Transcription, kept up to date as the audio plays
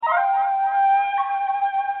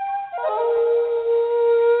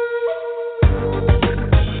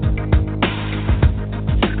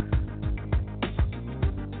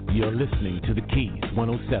listening to The Keys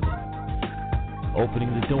 107,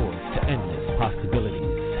 opening the doors to endless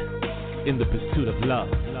possibilities in the pursuit of love,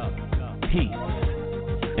 peace,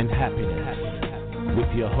 and happiness.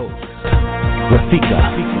 With your hosts, Rafika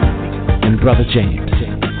and Brother James.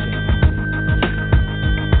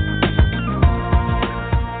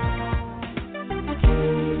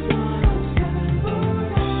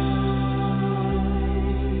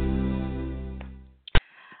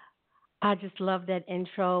 I just love that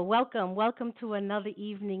intro. Welcome to another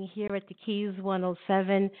evening here at the Keys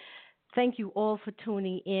 107. Thank you all for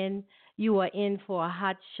tuning in. You are in for a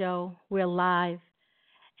hot show. We're live.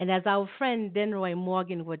 And as our friend Denroy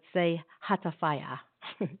Morgan would say, hot fire.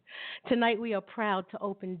 Tonight we are proud to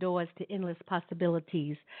open doors to endless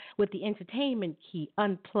possibilities with the entertainment key,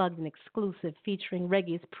 Unplugged and exclusive, featuring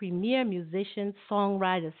reggae's premier musician,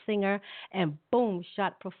 songwriter, singer, and boom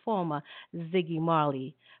shot performer, Ziggy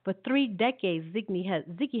Marley. For 3 decades, Ziggy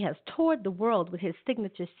has toured the world with his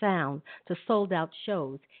signature sound to sold-out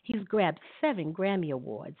shows. He's grabbed 7 Grammy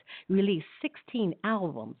Awards, released 16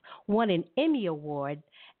 albums, won an Emmy Award,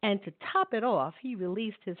 and to top it off, he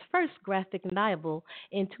released his first graphic novel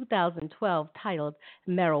in 2012 titled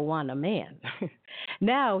Marijuana Man.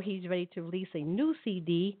 Now he's ready to release a new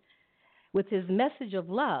CD with his message of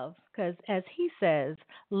love, because as he says,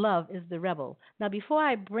 love is the rebel. Now, before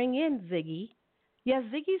I bring in Ziggy, yes,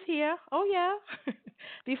 Ziggy's here. Oh, yeah.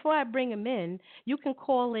 Before I bring him in, you can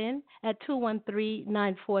call in at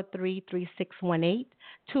 213-943-3618,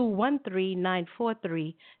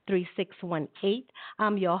 213-943-3618.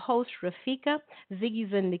 I'm your host, Rafika.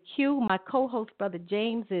 Ziggy's in the queue. My co-host, Brother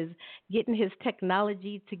James, is getting his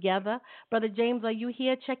technology together. Brother James, are you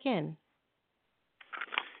here? Check in.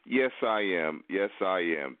 Yes, I am.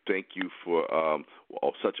 Thank you for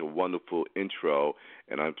such a wonderful intro,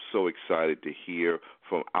 and I'm so excited to hear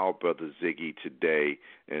from our brother Ziggy today.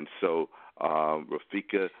 And so,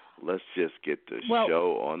 Rafika, let's just get the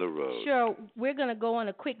show on the road. Sure. We're going to go on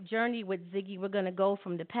a quick journey with Ziggy. We're going to go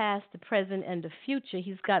from the past, the present, and the future.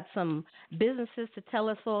 He's got some businesses to tell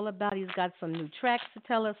us all about. He's got some new tracks to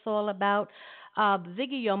tell us all about.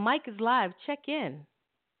 Ziggy, your mic is live. Check in.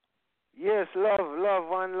 Yes, love,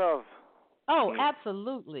 one love. Oh,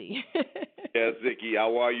 absolutely. Yes, Ziggy,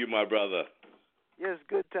 how are you, my brother? Yes,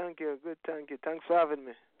 good, thank you. Thanks for having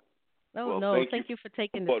me. Oh, well, no, thank you for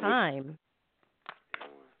taking the time.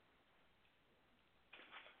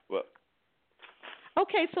 Well,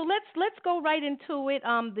 okay, so let's go right into it.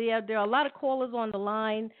 There are a lot of callers on the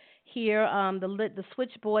line here. The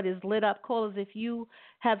switchboard is lit up. Callers, if you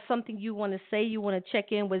have something you want to say, you want to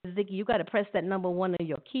check in with Ziggy, you got to press that number 1 on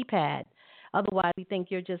your keypad. Otherwise, we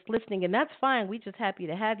think you're just listening, and that's fine. We're just happy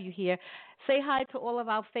to have you here. Say hi to all of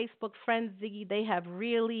our Facebook friends, Ziggy. They have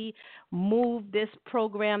really moved this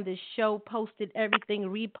program, this show, posted everything,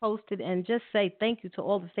 reposted, and just say thank you to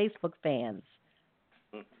all the Facebook fans.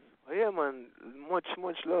 Oh, yeah, man. Much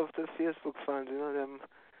love to Facebook fans. You know,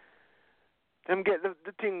 them get the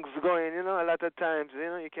things going. You know, a lot of times, you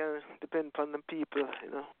know, you can depend upon the people.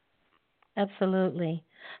 You know. Absolutely.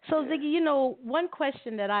 So, yeah. Ziggy, you know, one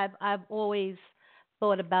question that I've always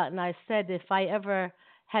thought about, and I said if I ever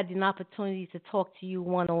had an opportunity to talk to you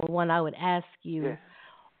one-on-one, I would ask you,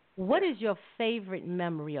 what is your favorite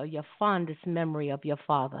memory or your fondest memory of your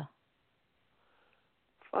father?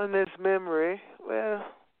 Fondest memory? Well,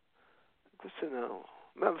 you know,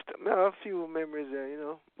 I have a few memories there, you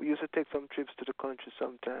know. We used to take some trips to the country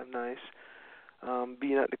sometime, nice.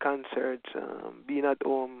 Being at the concerts, being at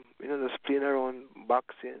home, you know, just playing around,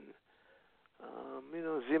 boxing, you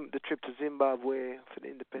know, the trip to Zimbabwe for the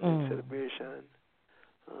independence celebration.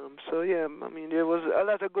 So, yeah, I mean, there was a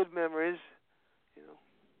lot of good memories, you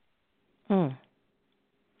know.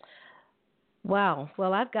 Wow.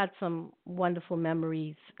 Well, I've got some wonderful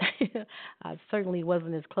memories. I certainly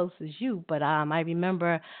wasn't as close as you, but I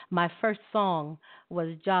remember my first song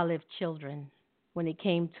was Jah Live Children. When it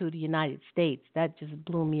came to the United States, that just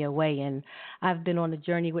blew me away, and I've been on a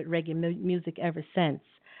journey with reggae music ever since.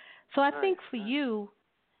 So I think for you,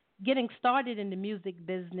 getting started in the music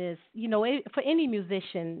business, you know, for any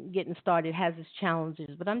musician, getting started has its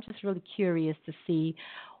challenges, but I'm just really curious to see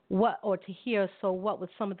what were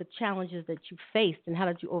some of the challenges that you faced, and how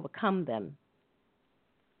did you overcome them?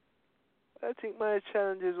 I think my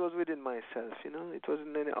challenges was within myself, you know. It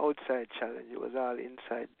wasn't any outside challenge. It was all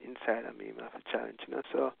inside of me, my challenge, you know.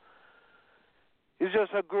 So it's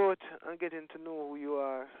just a growth and getting to know who you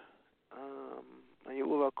are, and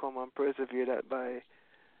you overcome and persevere that by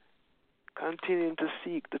continuing to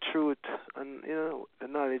seek the truth and, you know, the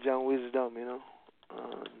knowledge and wisdom, you know,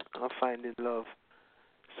 and finding love.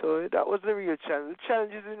 So that was the real challenge. The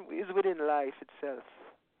challenge is within life itself.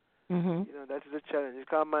 Mhm. You know, that is a challenge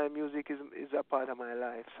because my music is a part of my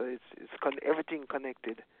life, so everything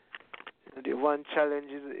connected. You know, the one challenge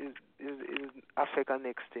is affect the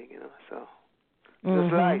next thing. You know, so just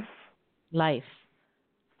Mhm. life. Life.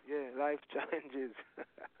 Yeah, life challenges.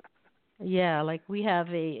 Yeah, like we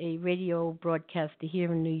have a radio broadcaster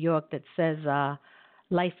here in New York that says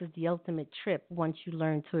life is the ultimate trip once you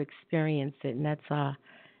learn to experience it, and that's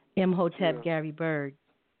Imhotep True. Gary Bird.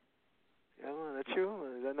 Yeah, man, that's true.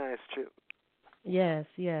 Man. It's a nice trip. Yes,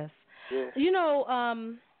 yes. Yeah, You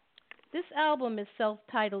know, this album is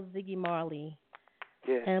self-titled Ziggy Marley,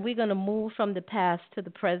 yeah, and we're going to move from the past to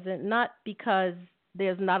the present, not because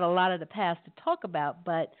there's not a lot of the past to talk about,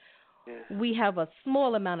 but yeah. we have a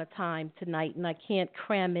small amount of time tonight, and I can't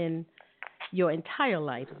cram in your entire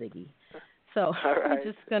life, Ziggy. So All we're right.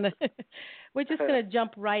 just gonna we're just gonna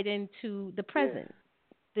jump right into the Yeah. present.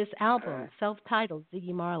 This All right. album, self-titled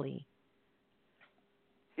Ziggy Marley.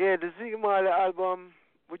 Yeah, the Ziggy Marley album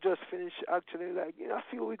we just finished actually like a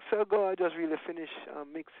few weeks ago. I just really finished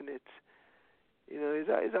mixing it. You know,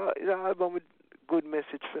 it's an album with good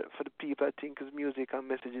message for the people. I think it's music and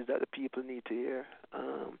messages that the people need to hear.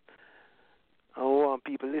 I want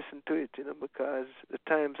people to listen to it, you know, because the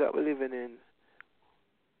times that we're living in,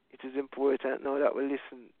 it is important now that we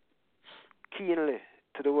listen keenly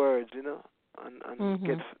to the words, you know, and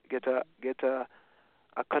Mhm. get a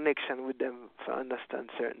connection with them to understand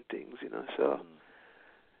certain things, you know. So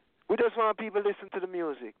we just want people to listen to the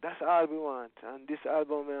music. That's all we want. And this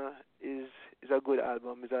album is a good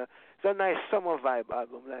album. It's a nice summer vibe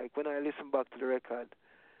album. Like when I listen back to the record,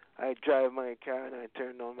 I drive my car and I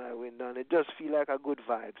turn down my window and it just feel like a good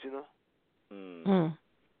vibes, you know. Mm.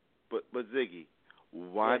 But Ziggy,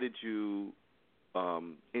 why Yeah. did you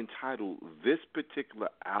entitle this particular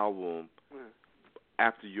album Mm.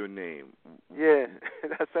 after your name? Yeah,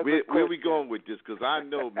 that's a good Where we question. going with this? Because I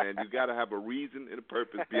know, man, you got to have a reason and a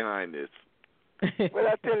purpose behind this. Well,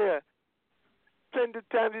 I tell you, plenty of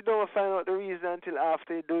times you don't find out the reason until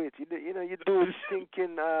after you do it. You know, you do it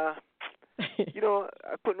thinking, you know,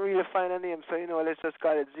 I couldn't really find a name, so, you know, let's just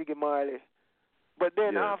call it Ziggy Marley. But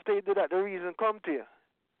then Yeah. after you do that, the reason come to you.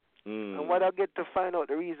 And what I get to find out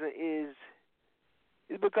the reason is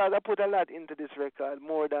because I put a lot into this record,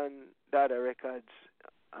 more than the other records.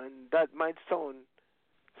 And that might sound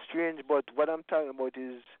strange, but what I'm talking about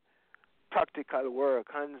is practical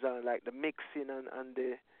work, hands-on, like the mixing and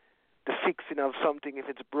the fixing of something if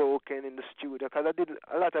it's broken in the studio, because I did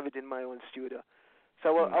a lot of it in my own studio.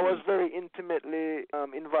 So I was very intimately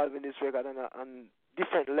involved in this record on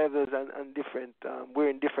different levels and different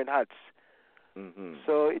wearing different hats.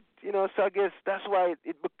 So it, you know, so I guess that's why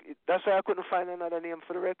that's why I couldn't find another name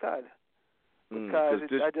for the record, because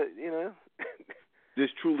this, I just, you know. this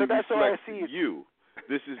truly So that's how I reflects see it. you.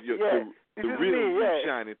 This is your Yeah, this the is real me. you Yeah,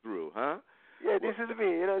 shining through, huh? yeah, this is me.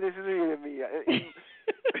 You know, this is really me.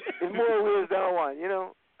 In more ways than one. You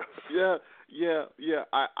know. Yeah.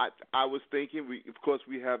 I was thinking. Of course,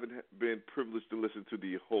 we haven't been privileged to listen to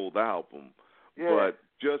the whole album, Yeah. but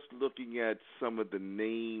just looking at some of the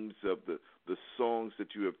names of the songs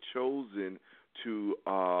that you have chosen to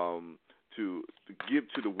give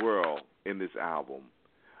to the world in this album,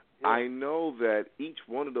 Yeah. I know that each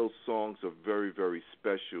one of those songs are very, very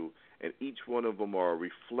special, and each one of them are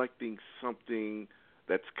reflecting something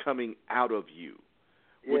that's coming out of you.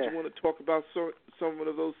 Yeah. Would you want to talk about some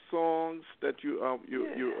of those songs that you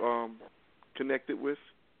connected with?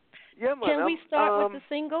 Yeah, man. Can we start with the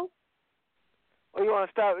single? Oh, you want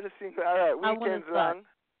to start with the single? All right. I want Weekends to start. long.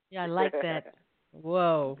 Yeah, I like that.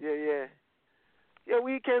 Whoa. Yeah. Yeah,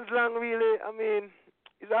 weekends long. Really, I mean,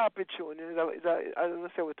 it's a happy tune. I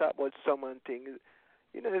don't say we talk about summer and things.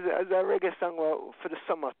 You know, it's a reggae song for the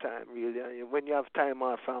summertime, really. And when you have time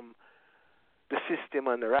off from the system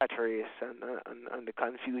and the rat race and the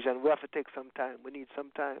confusion, we have to take some time. We need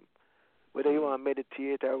some time. Whether you want to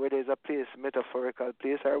meditate or whether there's a place, metaphorical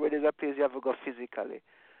place, or whether there's a place you have to go physically.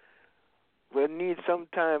 We need some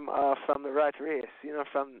time from the rat race, you know,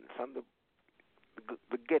 from the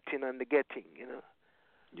getting and the getting, you know.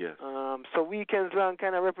 Yes. So weekends long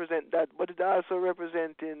kind of represent that, but it also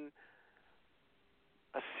representing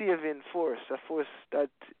a saving force, a force that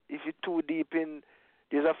if you're too deep in,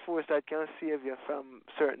 there's a force that can save you from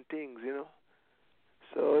certain things, you know.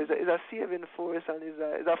 So it's a saving force, and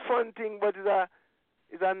it's a fun thing, but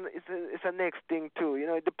it's a next thing too. You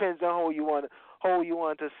know, it depends on how you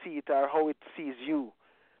want to see it or how it sees you.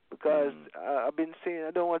 Because I've been saying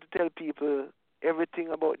I don't want to tell people everything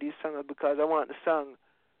about these songs because I want the song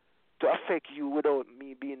to affect you without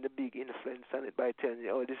me being the big influence on it by telling you,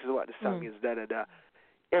 oh, this is what the song is, da da da.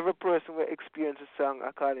 every person will experience a song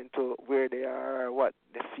according to where they are, or what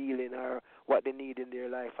they're feeling, or what they need in their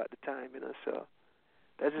life at the time, you know. So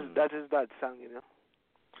that is that song, you know.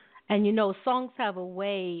 And songs have a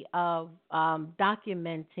way of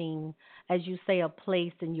documenting, as you say, a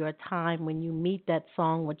place in your time when you meet that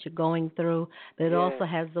song, what you're going through. But it Yeah, also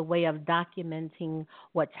has the way of documenting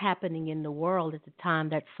what's happening in the world at the time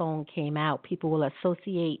that song came out. People will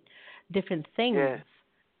associate different things yeah.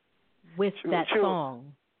 with True, that true.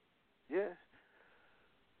 song. Yeah.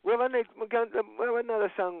 We have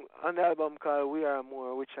another song on the album called "We Are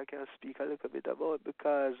More," which I can speak a little bit about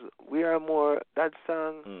because "We Are More." That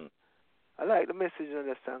song, I like the message on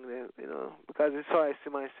the song there, you know, because it's how I see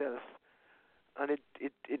myself, and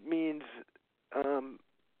it means um,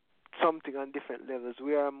 something on different levels.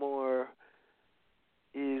 We are more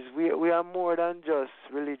is we are more than just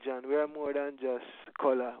religion. We are more than just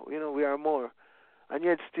color. You know, we are more, and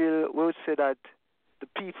yet still we would say that the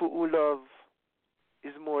people who love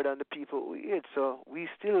is more than the people who hate. So we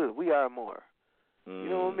are more. You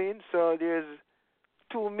know what I mean? So there's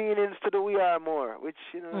two meanings to the "we are more," which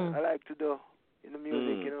I like to do in the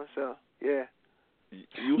music. You know, so yeah.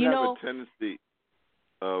 You have a tendency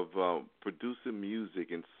of producing music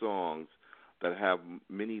and songs that have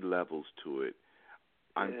many levels to it.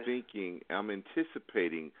 I'm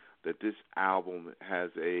anticipating that this album has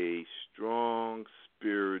a strong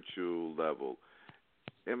spiritual level.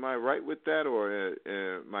 Am I right with that, or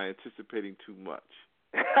am I anticipating too much?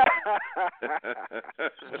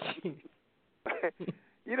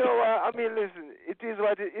 You know what? I mean, listen. It is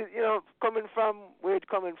what it is. You know, coming from where it's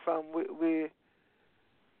coming from, we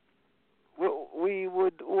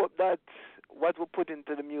would hope that what we put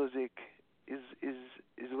into the music is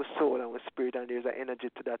with soul and with spirit, and there's an energy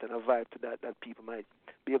to that and a vibe to that people might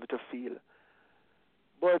be able to feel.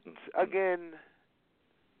 But again,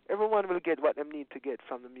 everyone will get what they need to get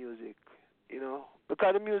from the music, you know,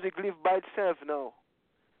 because the music lives by itself now.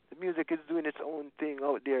 The music is doing its own thing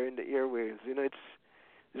out there in the airwaves. You know, it's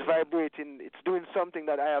vibrating. It's doing something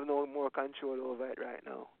that I have no more control over it right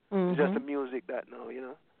now. It's just the music that now, you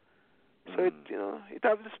know. So it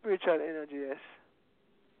has the spiritual energy, yes.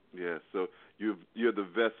 Yeah, so you're the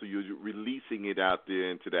vessel. You're releasing it out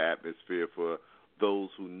there into the atmosphere for those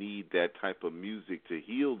who need that type of music to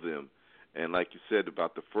heal them. And like you said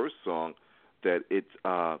about the first song, that it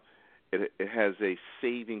has a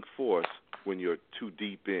saving force when you're too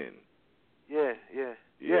deep in. Yeah.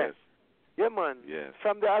 Yes. Yeah, man. Yes.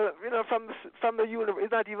 From the universe.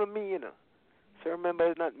 It's not even me, you know. So remember,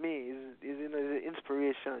 it's not me. It's the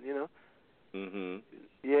inspiration, you know.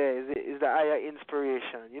 Yeah, it's the higher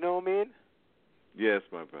inspiration. You know what I mean? Yes,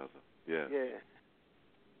 my brother. Yes. Yeah.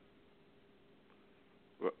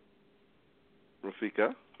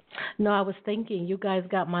 Rafika? No, I was thinking. You guys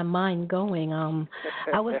got my mind going.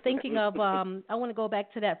 I was thinking of. I want to go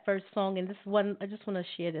back to that first song, and this one. I just want to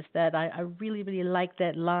share this. That I really, really like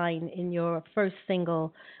that line in your first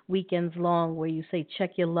single, "Weekends Long," where you say,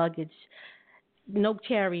 "Check your luggage, no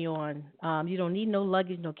carry on. You don't need no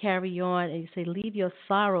luggage, no carry on." And you say, "Leave your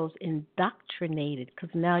sorrows indoctrinated,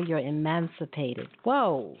 because now you're emancipated."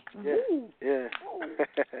 Whoa. Yeah.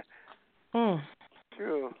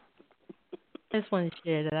 True. I just want to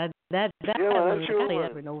share that. That Yeah, one, I true, say man. that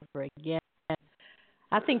over and over again.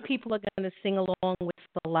 I think people are going to sing along with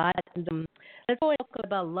a lot. And let's talk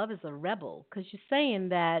about love is a rebel, because you're saying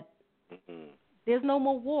that there's no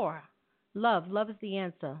more war. Love is the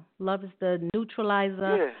answer. Love is the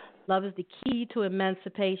neutralizer. Yeah. Love is the key to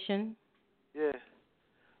emancipation. Yeah.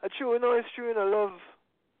 True, it's true,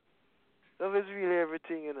 love is really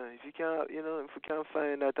everything, you know. If you can't, if we can't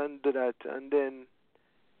find that and do that, and then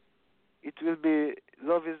it will be,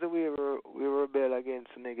 love is the way we rebel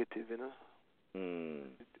against negative, you know.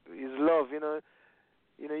 It's love, you know.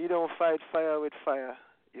 You don't fight fire with fire.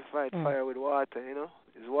 You fight fire with water, you know.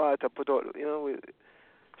 It's water put out, you know.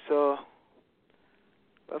 So,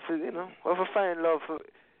 we have to find love.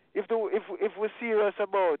 If we're serious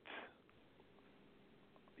about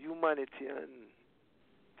humanity and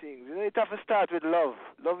things, it have to start with love.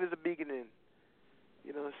 Love is the beginning,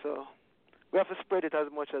 so we have to spread it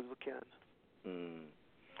as much as we can.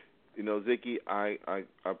 Ziggy,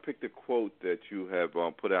 I picked a quote that you have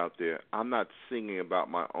put out there. I'm not singing about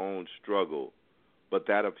my own struggle, but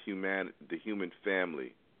that of the human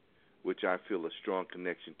family, which I feel a strong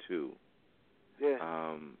connection to.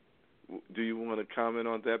 Yeah. Do you want to comment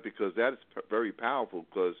on that? Because that is very powerful,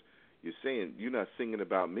 because you're saying you're not singing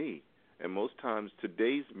about me. And most times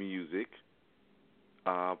today's music,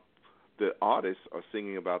 the artists are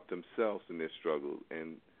singing about themselves and their struggle,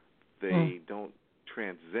 and they don't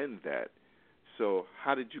transcend that. So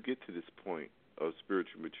how did you get to this point of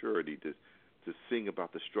spiritual maturity to sing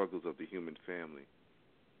about the struggles of the human family?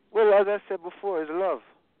 Well, as I said before, it's love.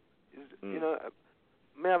 You know,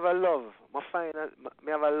 me have a love.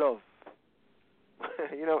 Me have a love.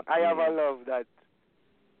 You know, I have a love that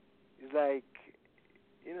is like,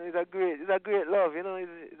 you know, it's a great love. You know,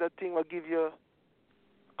 it's a thing that give you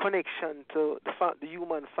connection to the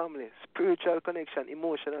human family, spiritual connection,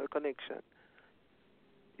 emotional connection.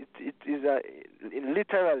 It is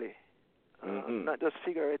literally, not just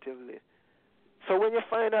figuratively. So when you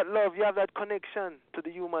find that love, you have that connection to the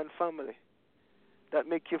human family that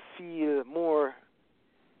make you feel more.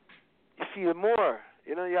 You feel more.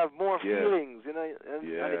 You know, you have more feelings. You know, and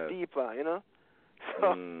it's deeper. You know,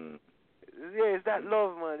 so yeah, it's that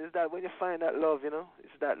love, man. It's that when you find that love, you know,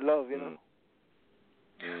 it's that love, you know.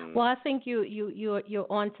 Well, I think you're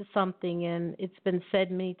onto something, and it's been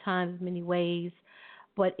said many times, many ways.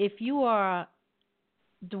 But if you are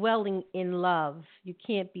dwelling in love, you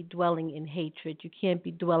can't be dwelling in hatred. You can't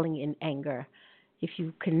be dwelling in anger. If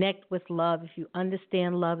you connect with love, if you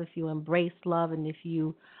understand love, if you embrace love, and if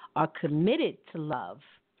you are committed to love,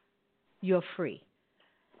 you're free.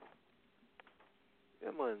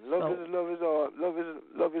 Yeah, man. Love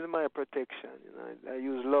is my protection. You know, I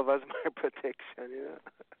use love as my protection. You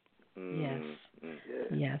know.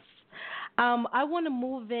 Yes. I want to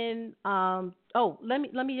move in.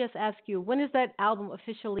 Let me just ask you: when is that album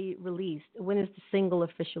officially released? When is the single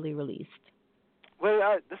officially released?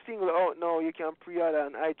 Well, the single out now. You can pre-order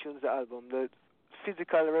on iTunes the album. The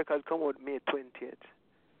physical record come out May 20th.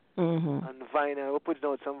 And vinyl, we're putting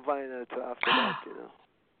out some vinyl too after that. You know.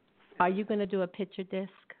 Are you going to do a picture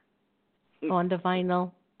disc on the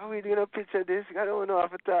vinyl? Are we doing a picture disc? I don't know.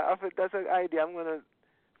 After that's an idea. I'm gonna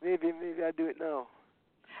maybe I do it now.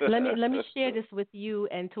 Let me share this with you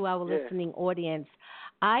and to our listening audience.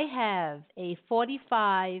 I have a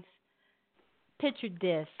 45 picture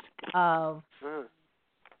disc of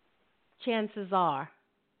Chances Are.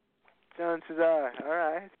 Chances Are. All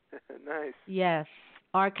right. Nice. Yes.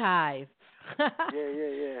 Archive.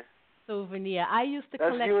 Yeah. Souvenir. I used to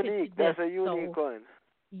That's collect unique. picture discs. That's a unique one.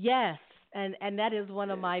 Yes, and that is one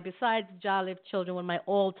of my, besides Jolly Children, one of my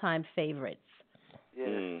all-time favorites.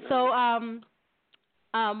 Yeah. So,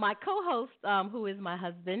 my co-host, who is my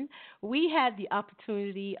husband, we had the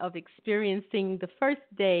opportunity of experiencing the first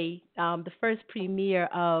day, the first premiere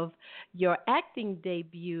of your acting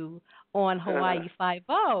debut on Hawaii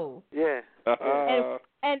Five-0. Yeah.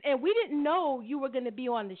 And we didn't know you were going to be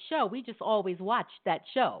on the show. We just always watched that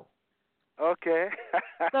show. Okay.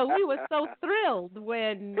 So we were so thrilled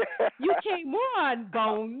when you came on,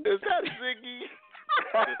 Bones. Is that Ziggy?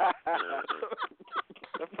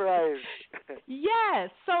 Surprise. Yes.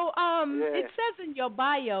 So it says in your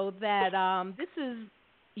bio that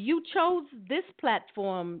you chose this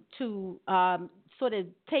platform to sort of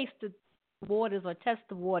taste the waters or test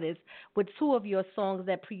the waters with two of your songs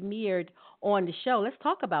that premiered on the show. Let's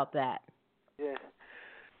talk about that. Yeah.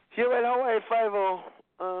 Here at Hawaii Five-0,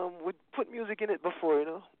 we put music in it before, you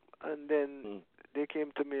know, and then they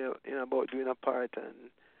came to me, you know, about doing a part,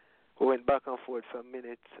 and we went back and forth for a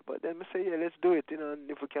minute. But then we say, yeah, let's do it, you know, and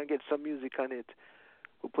if we can get some music on it,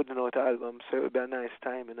 we're putting out an album, so it would be a nice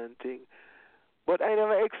timing and thing. But I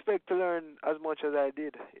never expect to learn as much as I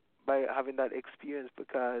did by having that experience,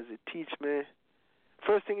 because it teach me.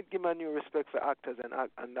 First thing, it give me a new respect for actors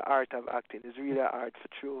and the art of acting. It's really an art for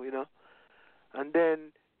true, you know. And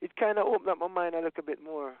then it kind of opened up my mind a little bit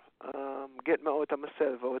more, get me out of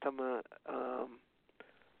myself, out of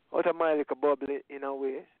my little bubble in a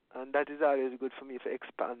way. And that is always good for me to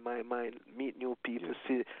expand my mind, meet new people,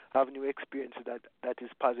 see, have new experiences that is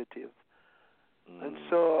positive. And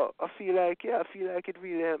so I feel like it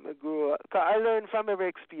really helped me grow. Cause I learn from every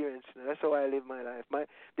experience. You know? That's how I live my life.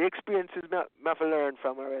 The experiences I have to learn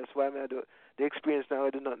from, or else why I do the experience now I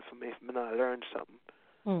do nothing for me if I not learn something.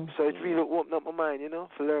 So it really opened up my mind, you know,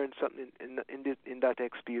 to learn something in that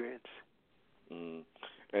experience.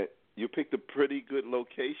 You picked a pretty good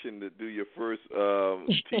location to do your first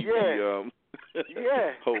TV.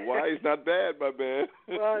 Yeah. Hawaii's not bad, my man.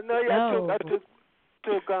 Well, no, I took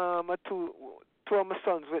two of my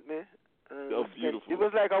sons with me. Oh, beautiful. It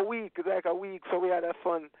was like a week, so we had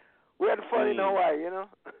fun. We had fun in Hawaii, you know.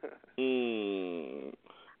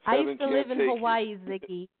 I used to live in Hawaii,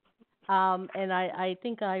 Ziggy. And I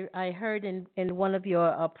think I heard in one of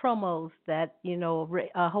your promos that, you know,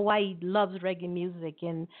 Hawaii loves reggae music,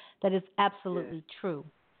 and that is absolutely true.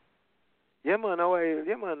 Yeah, man,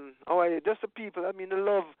 Hawaii, just the people. I mean, the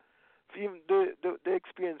love, the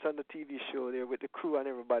experience on the TV show there with the crew and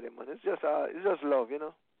everybody, man. It's just love, you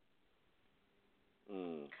know.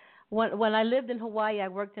 When I lived in Hawaii, I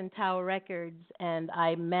worked in Tower Records, and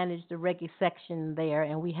I managed the reggae section there.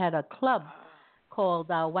 And we had a club called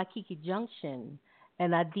Waikiki Junction,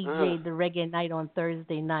 and I DJ'd the reggae night on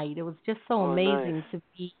Thursday night. It was just so amazing to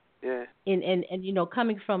be in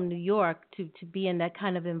coming from New York to be in that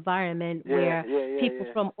kind of environment where people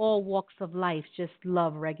from all walks of life just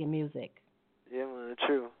love reggae music. Yeah, man,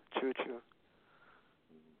 true.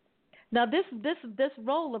 Now, this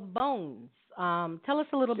role of Bones, tell us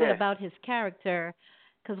a little bit about his character,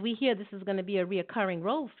 because we hear this is going to be a reoccurring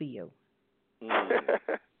role for you. I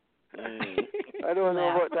don't know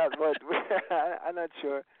about that, but I'm not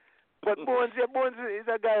sure. But Bones is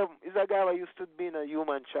a guy who used to be in a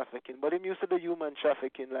human trafficking, but him used to do human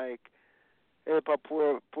trafficking like help a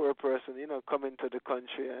poor person, come into the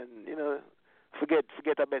country and forget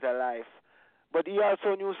a better life. But he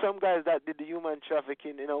also knew some guys that did the human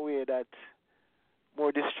trafficking in a way that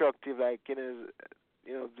more destructive, like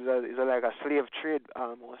it's like a slave trade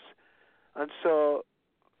almost. And so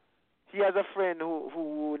he has a friend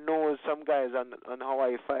who knows some guys on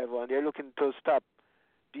Hawaii 5-1. They're looking to stop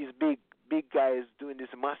these big guys doing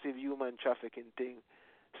this massive human trafficking thing.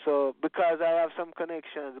 So because I have some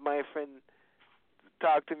connections, my friend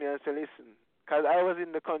talked to me and said, listen, because I was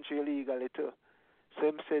in the country illegally too. So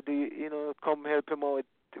him said, come help him out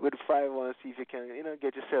with 5-1, see if you can,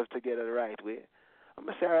 get yourself together the right way. I'm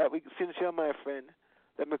going to say, all right, since you're my friend,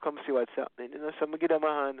 let me come see what's happening. So I'm going to give them a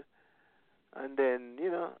hand, and then,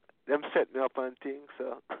 them set me up on things.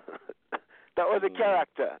 So that was a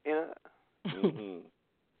character, Mm-hmm.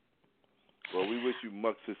 Well, we wish you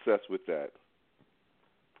much success with that.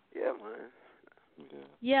 Yeah, man.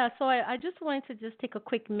 Yeah, so I just wanted to just take a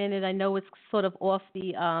quick minute. I know it's sort of off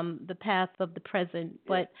the path of the present,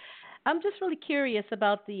 but I'm just really curious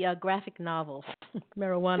about the graphic novel,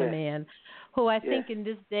 Marijuana Man, who I think in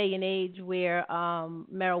this day and age where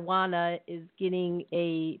marijuana is getting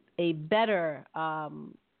a better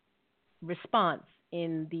response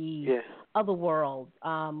in the other world.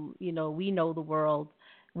 We know the world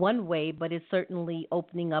one way, but it's certainly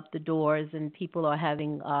opening up the doors, and people are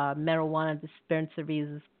having marijuana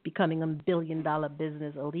dispensaries becoming a $1 billion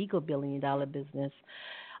business, a legal $1 billion business,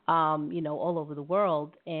 all over the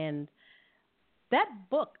world. And that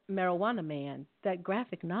book, Marijuana Man, that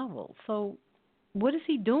graphic novel. So, what is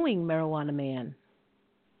he doing, Marijuana Man?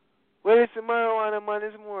 Well, it's Marijuana Man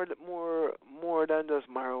is more than just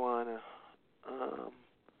marijuana.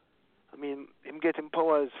 Him getting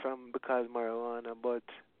powers because marijuana, but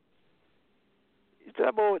it's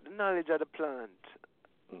about the knowledge of the plant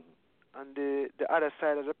and the other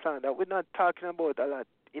side of the plant that we're not talking about a lot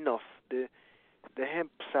enough. The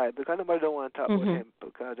hemp side, because nobody don't want to talk about hemp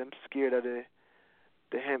because I'm scared of the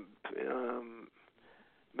hemp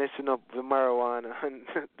messing up the marijuana and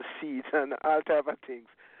the seeds and all type of things.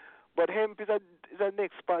 But hemp is a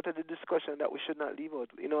next part of the discussion that we should not leave out.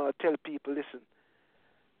 I tell people, listen.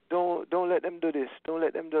 Don't let them do this. Don't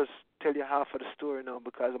let them just tell you half of the story now,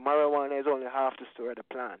 because marijuana is only half the story of the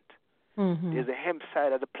plant. Mm-hmm. There's a hemp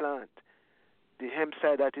side of the plant. The hemp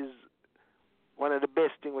side that is one of the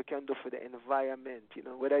best things we can do for the environment.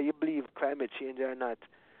 Whether you believe climate change or not,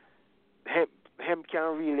 hemp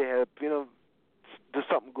can really help. Do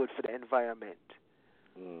something good for the environment.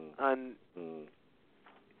 And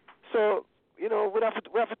so we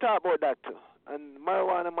have to talk about that too. And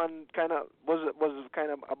Marijuana Man kind of was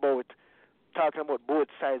kind of about talking about both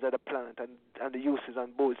sides of the plant and the uses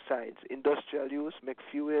on both sides. Industrial use, make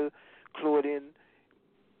fuel, clothing,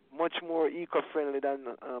 much more eco-friendly than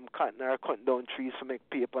cutting or cutting down trees to make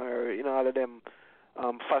paper, all of them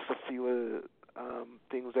fossil fuel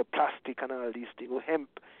things, the plastic and all these things. Well,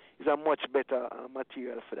 hemp is a much better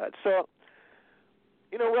material for that. So,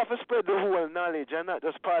 we have to spread the whole knowledge and not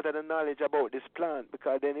just part of the knowledge about this plant,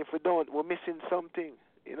 because then if we don't, we're missing something.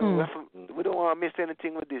 We don't want to miss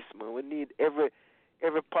anything with this, man. We need every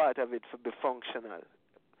part of it to be functional,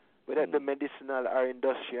 whether it be medicinal or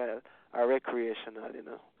industrial or recreational,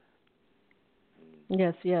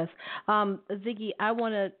 Yes. Ziggy, I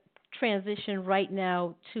want to transition right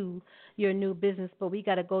now to your new business, but we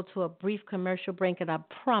got to go to a brief commercial break, and I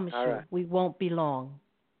promise we won't be long.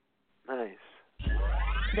 Nice.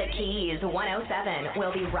 The Keys 107.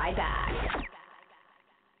 We'll be right back.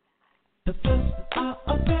 The first are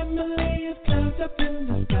a family of clouds up in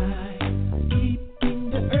the sky, keeping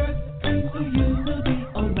the earth green so you will be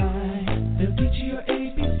alright. They'll teach you your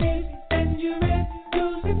ABCs and your red,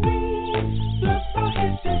 blues, and greens. Fluff for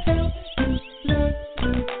head to help you learn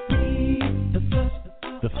to read.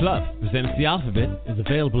 The Fluff Presents the Alphabet is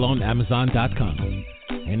available on Amazon.com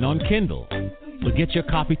and on Kindle. So get your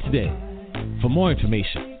copy today. For more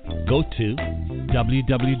information, go to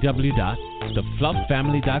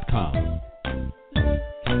www.thefluffamily.com.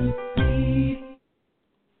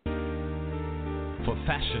 For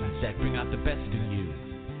fashions that bring out the best in you,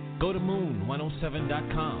 go to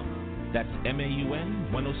moon107.com. That's MAUN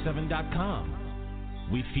 107.com.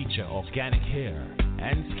 We feature organic hair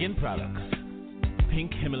and skin products,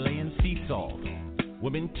 pink Himalayan sea salt,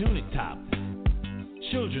 women tunic tops,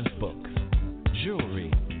 children's books,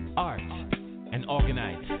 jewelry, art, and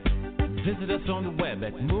organite. Visit us on the web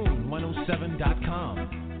at moon107.com.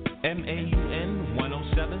 MAUN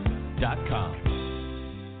 107.com.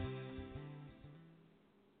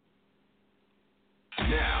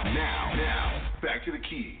 Now, back to the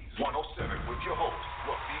Keys 107 with your hosts,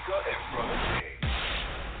 Rafika and Brother K.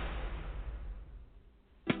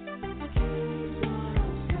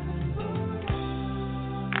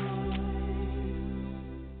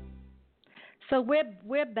 So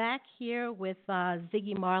we're back here with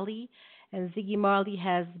Ziggy Marley, and Ziggy Marley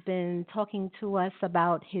has been talking to us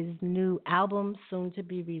about his new album, soon to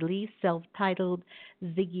be released, self-titled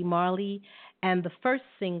Ziggy Marley, and the first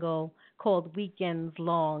single called Weekends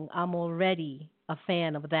Long. I'm already a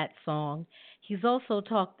fan of that song. He's also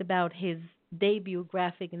talked about his debut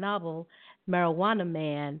graphic novel, Marijuana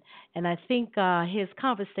Man, and I think his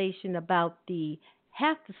conversation about the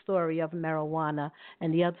half the story of marijuana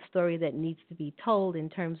and the other story that needs to be told in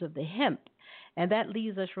terms of the hemp. And that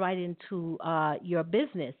leads us right into your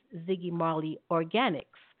business, Ziggy Marley Organics.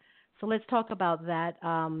 So let's talk about that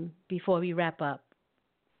before we wrap up.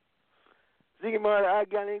 Ziggy Marley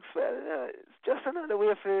Organics, well, it's just another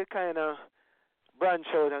way for kind of branch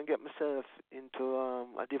out and get myself into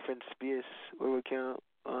a different space where we can,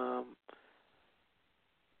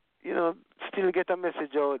 still get a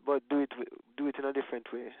message out, but do it in a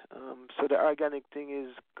different way. So the organic thing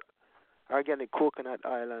is organic coconut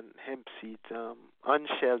oil and hemp seeds,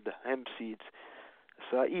 unshelled hemp seeds.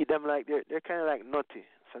 So I eat them like they're kind of like nutty,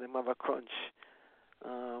 so they have a crunch.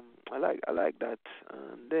 I like that.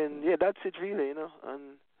 And then that's it really,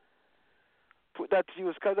 and put that to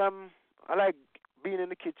use because I like being in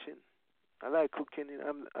the kitchen. I like cooking.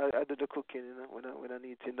 I do the cooking, when I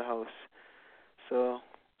need it in the house. So.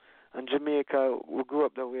 In Jamaica, we grew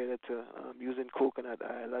up that way, using coconut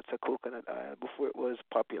oil, lots of coconut oil, before it was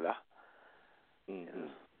popular. Mm-hmm.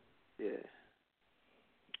 Yeah.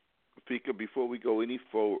 Fika, before we go any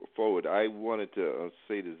forward, I wanted to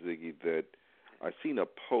say to Ziggy that I seen a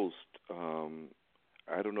post, I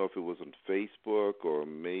don't know if it was on Facebook or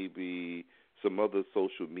maybe some other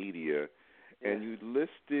social media, and you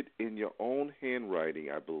listed in your own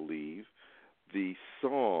handwriting, I believe, the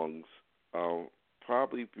songs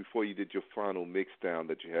probably before you did your final mix down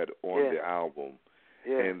that you had on the album.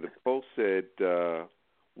 Yeah. And the post said,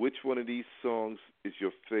 which one of these songs is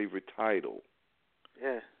your favorite title?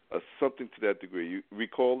 Yeah. Something to that degree. You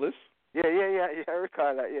recall this? Yeah, I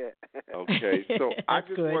recall that, yeah. Okay, so I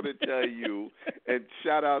just good. want to tell you, and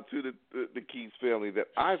shout out to the Keys family,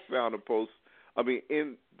 that I found a post. I mean,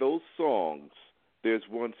 in those songs, there's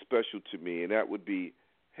one special to me, and that would be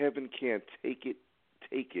Heaven Can't Take It,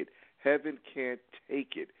 Take It. Heaven can't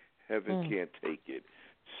take it. Heaven can't take it.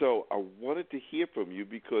 So I wanted to hear from you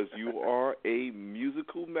because you are a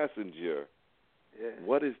musical messenger. Yeah.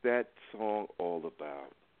 What is that song all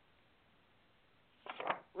about?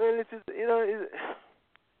 Well, it's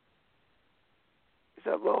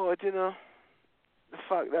about the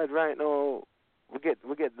fact that right now we get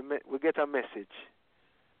a message.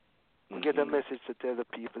 We get a message to tell the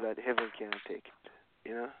people that heaven can't take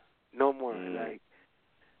it. No more like.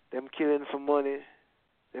 Them killing for money,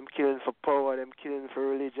 them killing for power, them killing for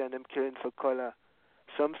religion, them killing for color.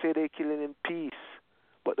 Some say they're killing in peace,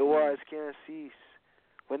 but the wars can't cease.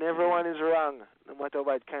 When everyone is wrong, no matter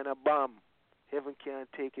what kind of bomb, heaven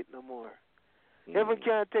can't take it no more. Heaven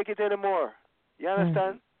can't take it anymore. You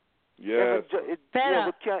understand? Yes.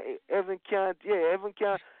 Heaven can't,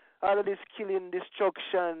 all of this killing,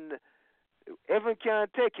 destruction, heaven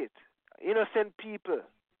can't take it. Innocent people.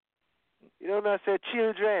 I say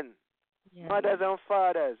children, mothers and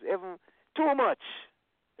fathers, even too much.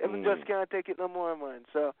 Even just can't take it no more, man.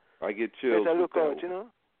 So I get chills. Better look out,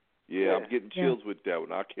 Yeah, I'm getting chills with that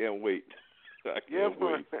one. I can't wait. I can't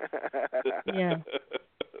wait. Yeah.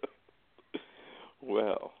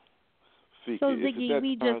 Well, Fika, so Ziggy,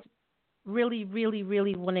 we just really, really,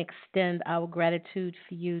 really want to extend our gratitude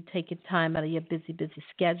for you taking time out of your busy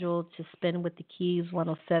schedule to spend with the Keys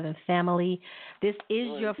 107 family. This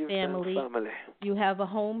is your family. You have a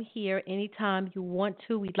home here anytime you want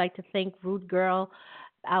to. We'd like to thank Rude Girl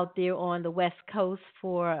out there on the West Coast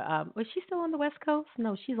for, was she still on the West Coast?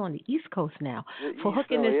 No, she's on the East Coast now. For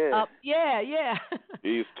hooking this up. Yeah.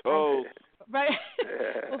 East Coast. right,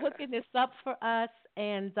 for hooking this up for us.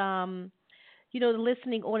 And the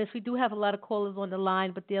listening audience, we do have a lot of callers on the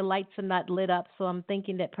line, but their lights are not lit up. So I'm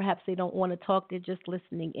thinking that perhaps they don't want to talk. They're just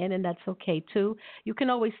listening in, and that's okay, too. You can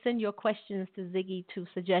always send your questions to Ziggy to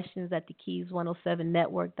suggestions at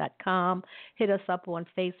thekeys107network.com. Hit us up on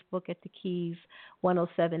Facebook at the Keys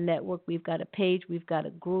 107 Network. We've got a page. We've got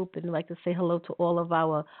a group. And I'd like to say hello to all of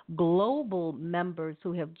our global members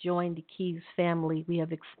who have joined the Keys family. We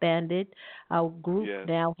have expanded. Our group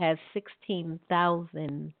now has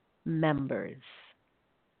 16,000 members.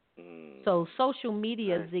 So social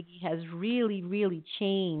media, Ziggy, has really, really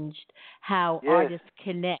changed how artists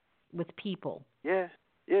connect with people. True.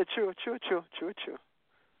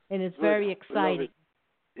 And it's very exciting.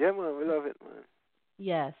 Yeah, man, we love it, man.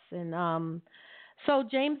 Yes, and so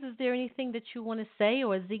James, is there anything that you want to say,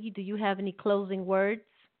 or Ziggy, do you have any closing words?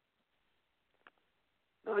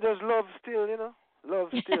 No, just love still, love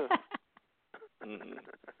still.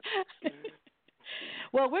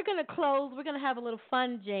 Well, we're going to close. We're going to have a little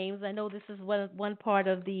fun, James. I know this is one part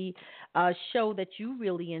of the show that you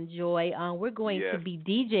really enjoy. We're going to be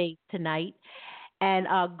DJs tonight and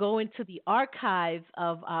go into the archives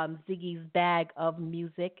of Ziggy's bag of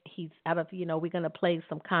music. He's out of, we're going to play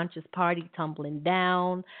some Conscious Party, Tumbling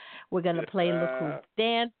Down. We're going to play Look Who's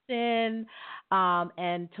Dancing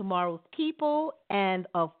and Tomorrow's People. And,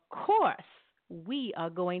 of course, we are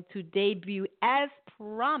going to debut, as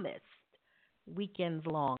promised, Weekends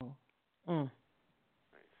Long. Nice.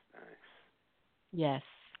 Yes.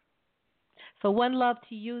 So one love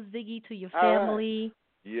to you, Ziggy, to your family.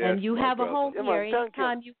 Right. Yes, and you have a home here.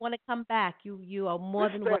 Anytime you want to come back, you are more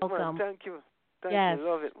than welcome. Man. Thank you. Thank you.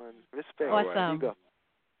 Love it, man. Respect. Awesome. Right.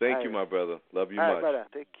 Thank you, my brother. Love you all much. Right, brother.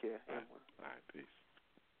 Take care. All right, peace.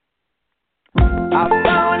 I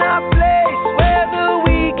found a place where the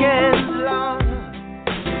weekend's long.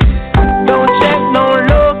 Don't check no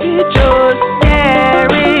luggage, just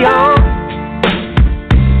carry on.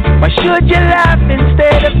 Why should you laugh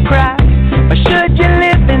instead of cry? Why should you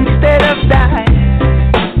live instead of die?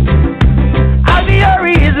 I'll be your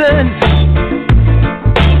reason.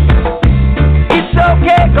 It's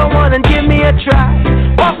okay, go on and give me a try.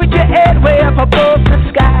 Walk with your head way up above the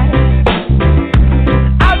sky.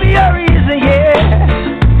 I'll be your reason, yeah.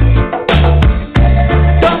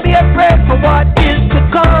 Don't be afraid for what is to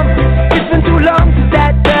come. It's been too long since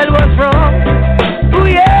that girl was wrong. Ooh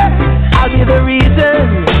yeah, I'll be the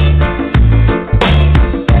reason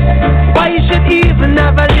why you should even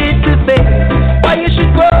have a little faith, why you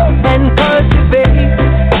should grow and cultivate.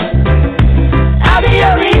 I'll be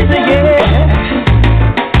your reason, yeah.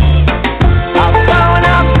 I found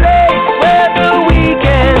a place where the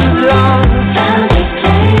weekend's long.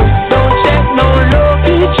 Don't check no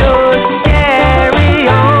luggage, just carry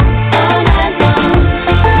on.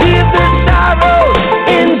 Leave the sorrow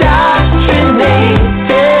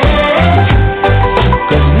indoctrinated,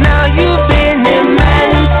 'cause now you've been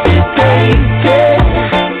emancipated.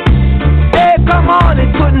 Hey, come on,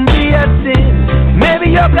 it couldn't be a sin. Maybe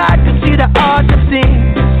you're glad to see the art of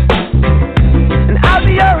things, and I'll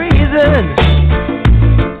be your reason.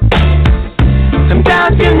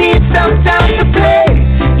 Sometimes you need some time to play.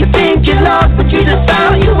 You think you're lost, but you just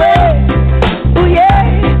found your way. Oh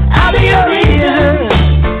yeah, I'll be your reason.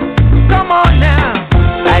 Come on now.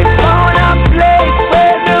 I found a place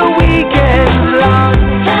where the weekend's long.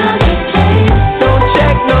 Don't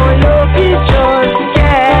check no luggage, just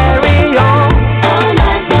carry on.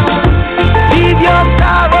 Leave your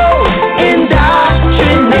sorrow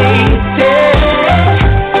indoctrinated,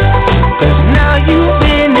 'cause now you've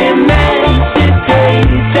been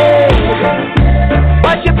emancipated.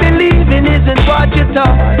 What you believe in isn't what you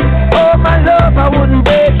thought. Oh my love, I wouldn't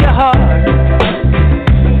break your heart.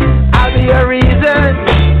 I'll be your reason.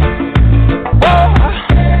 Oh,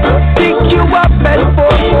 pick you up and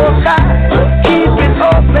focus. Keep it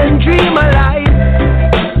up and dream alive.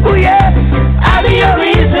 Oh yeah, I'll be your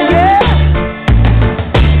reason, yeah.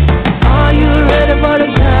 Are you ready for the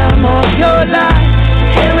time of your life?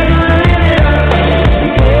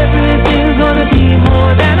 Everything's gonna be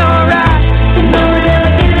more than alright. You know we're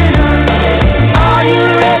never giving up. Are you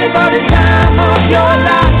ready for the time of your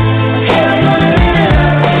life?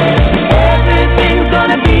 Everything's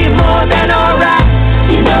gonna be more than alright.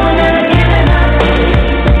 You know we're never giving up.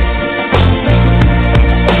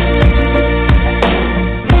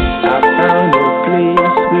 I found a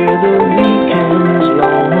place where the weekend's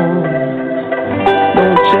long.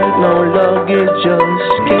 Don't check no luggage,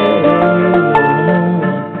 just carry on.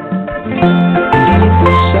 Leave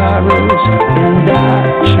the sorrows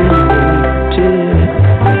indoctrinated,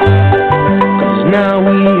 'cause now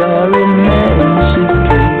we are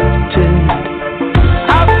emancipated.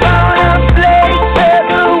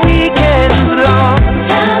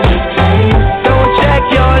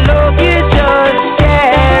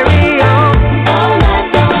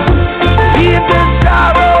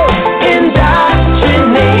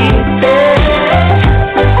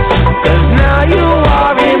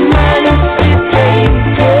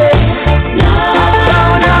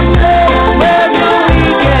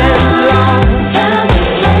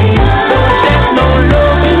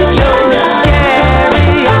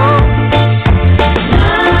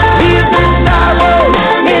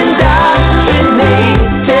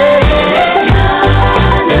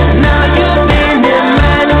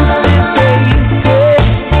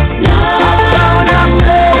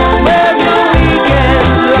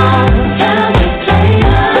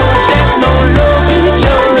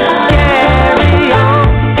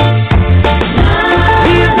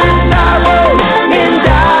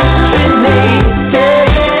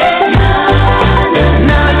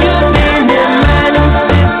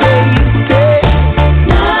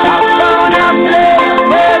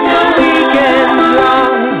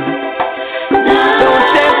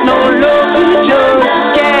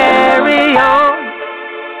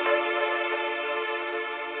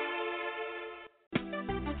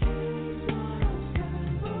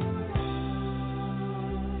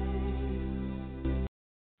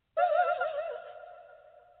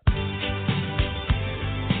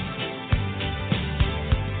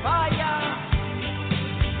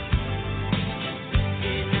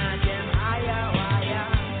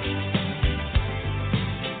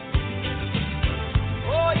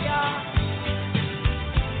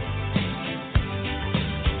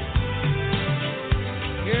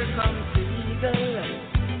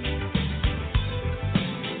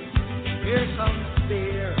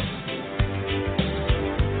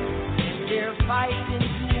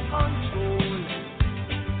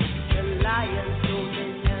 lion's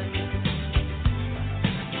dominion.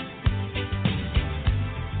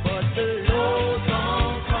 But the Lord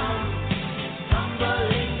won't come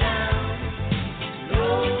tumbling down.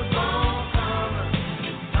 Lord won't come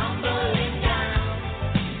tumbling down.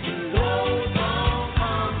 The Lord won't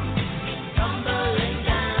come tumbling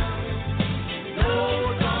down.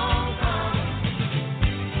 Lord won't come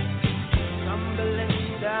tumbling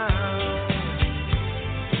down.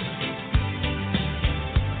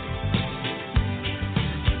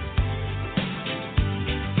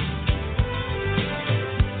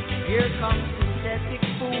 Here comes synthetic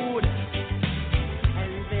food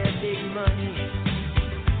and their big money.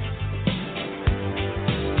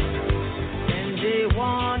 And they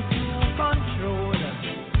want to control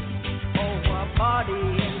our body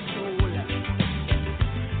and soul.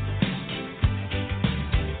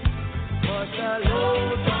 But the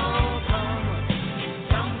Lord won't come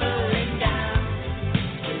tumbling down.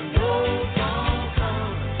 The Lord won't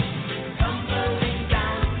come tumbling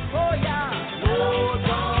down. Oh yeah, Lord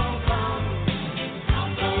won't come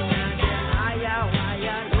tumbling down. Higher,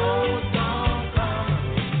 higher, Lord won't come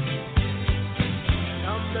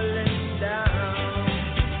tumbling down.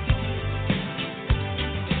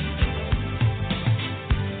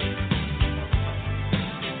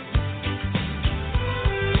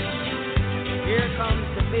 Here comes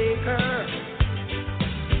the baker,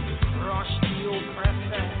 rush the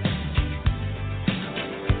oppressor.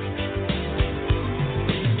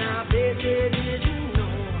 Now baby didn't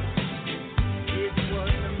know it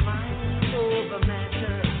was the mind over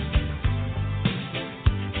matter.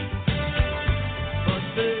 But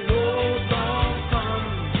the Lord won't come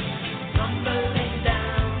tumbling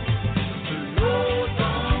down. The Lord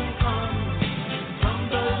won't come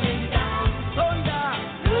tumbling down. Thunder,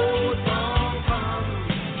 Lord won't come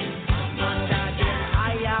under the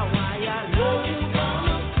higher wire. Lord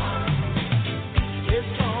won't come. It's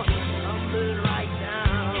gonna tumble right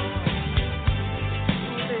down.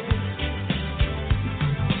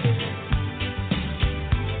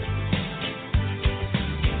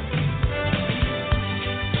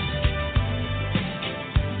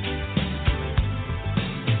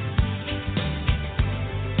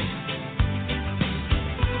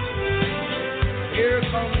 Here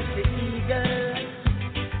comes the eagle,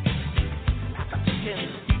 like a chicken.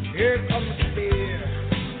 Here comes the bear,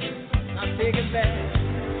 not big and bad.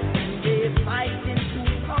 And they fighting to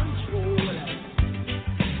control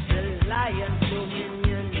the lion's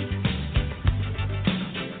dominion.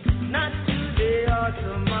 Not today or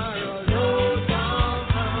tomorrow. Lord won't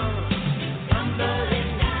come tumbling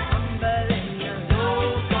down, tumbling down.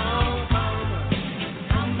 Lord won't come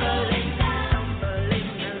tumbling down, tumbling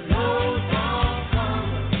down. Lord won't come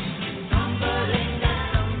tumbling down,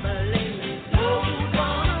 tumbling down. Lord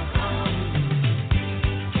won't come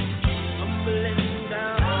tumbling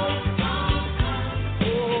down.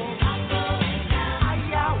 Oh,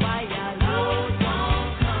 higher, higher. Lord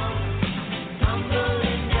won't come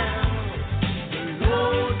tumbling down. The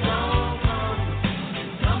Lord won't come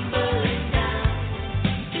tumbling down.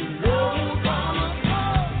 The Lord won't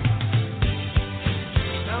come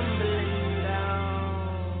tumbling down.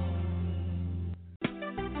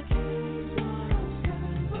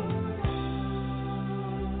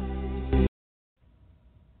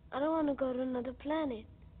 I don't want to go to another planet.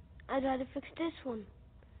 I'd rather fix this one.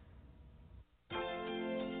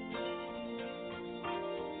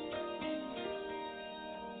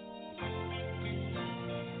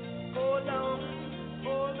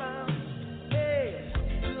 Hold on, hey,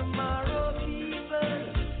 tomorrow people,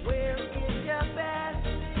 where is your best?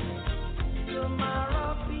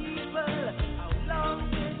 Tomorrow people, how long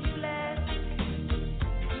will you last?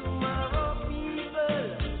 Tomorrow people,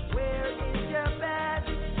 where is your best?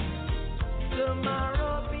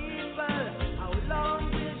 Tomorrow people, how long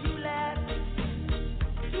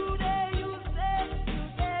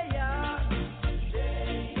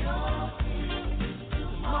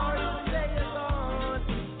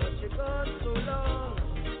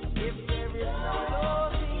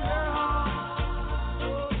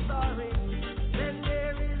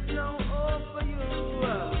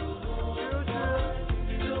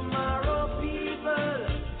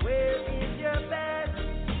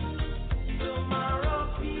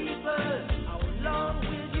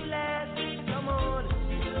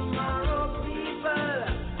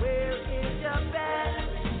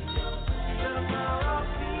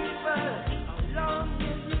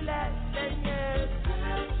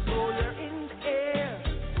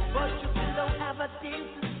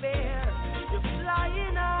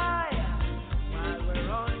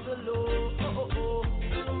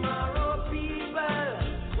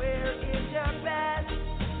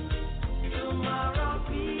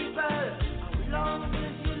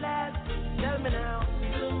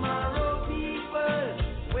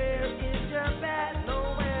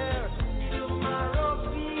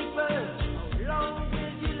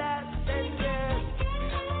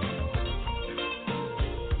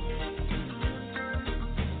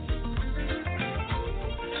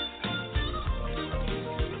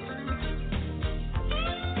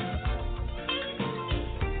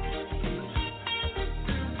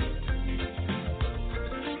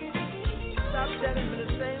telling me the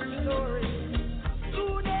same story.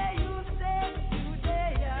 Today you say,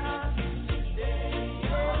 today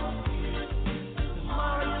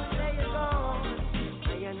tomorrow you say you're gone,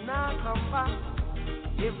 and you're not come back.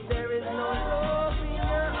 If there is no love in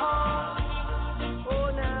your heart, oh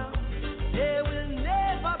now, there will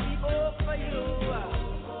never be hope for you.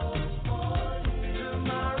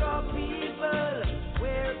 Tomorrow people,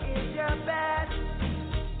 where is your best?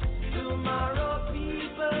 Tomorrow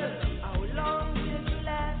people, how long this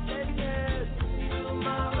last again?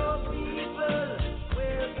 Tomorrow people,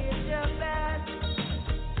 where is your best?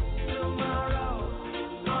 Tomorrow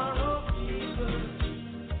people,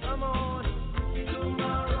 come on.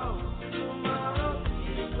 Tomorrow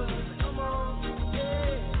people, come on.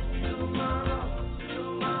 Yeah. Tomorrow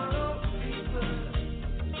people.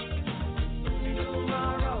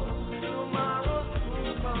 Tomorrow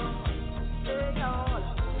people. Hey y'all.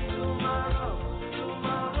 Tomorrow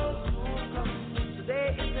people. Today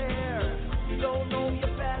is here. You don't know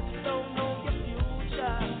your past, you don't know your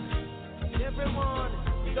future. Everyone,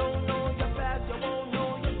 you don't know your past, you won't know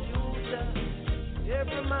your future.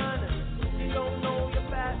 Every man, you don't know your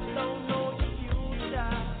past, you don't know your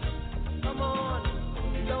future. Come on,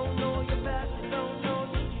 you don't know your past, you don't know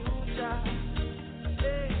your future.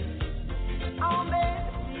 Hey, how many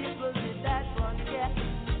people did that one get?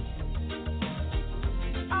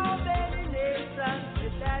 How many nations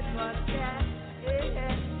did that one get?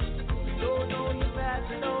 Yeah, you don't know your past,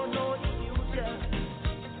 you don't know your future.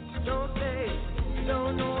 Don't say you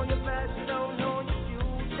don't know your past, you don't know your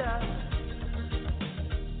future.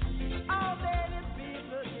 How many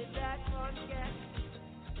people did that one get?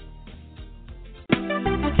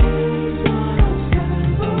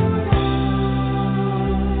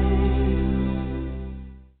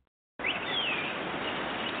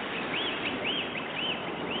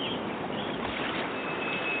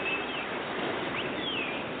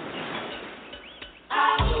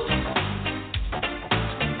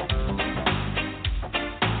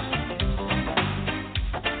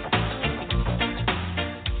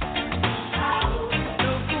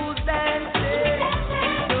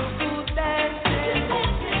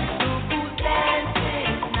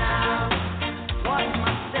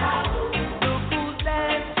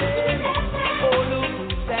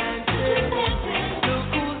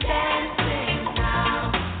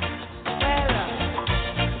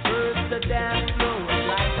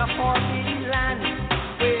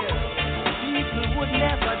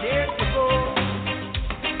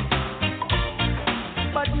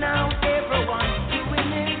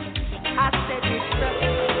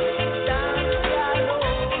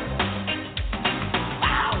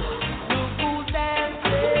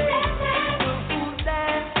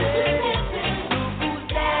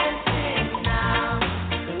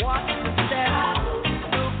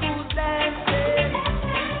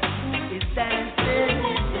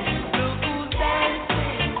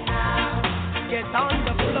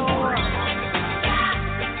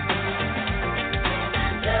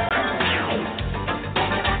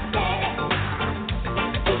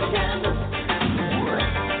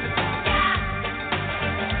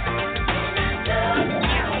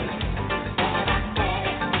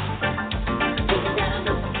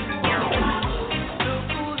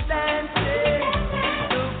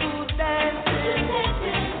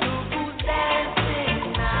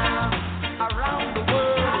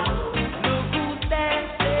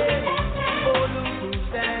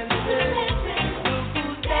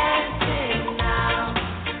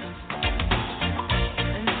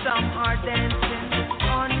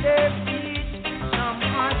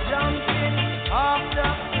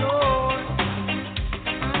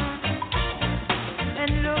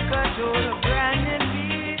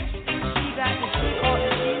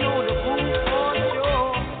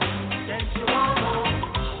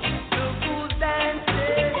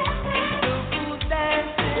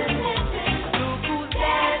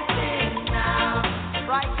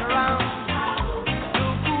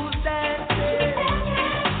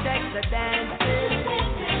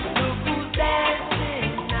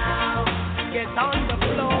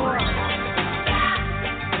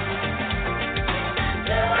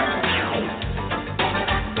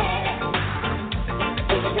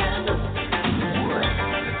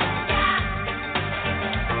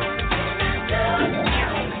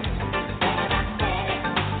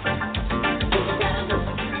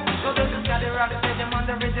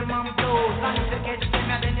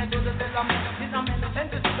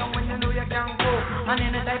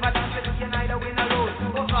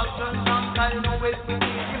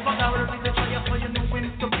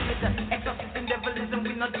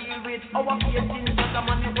 Our faith in the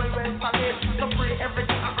money well solid. So pray every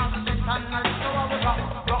day and ask and not so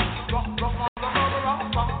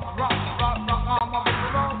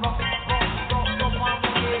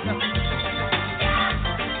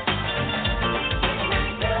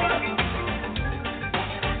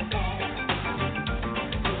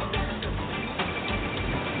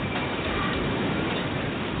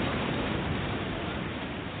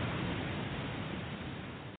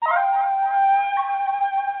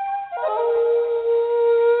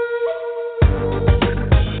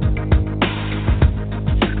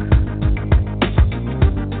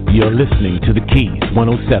You're listening to The Keys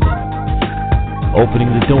 107,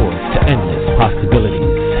 opening the doors to endless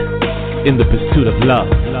possibilities in the pursuit of love,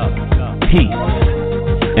 peace,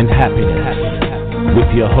 and happiness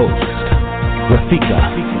with your hosts,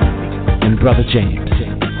 Rafika and Brother James.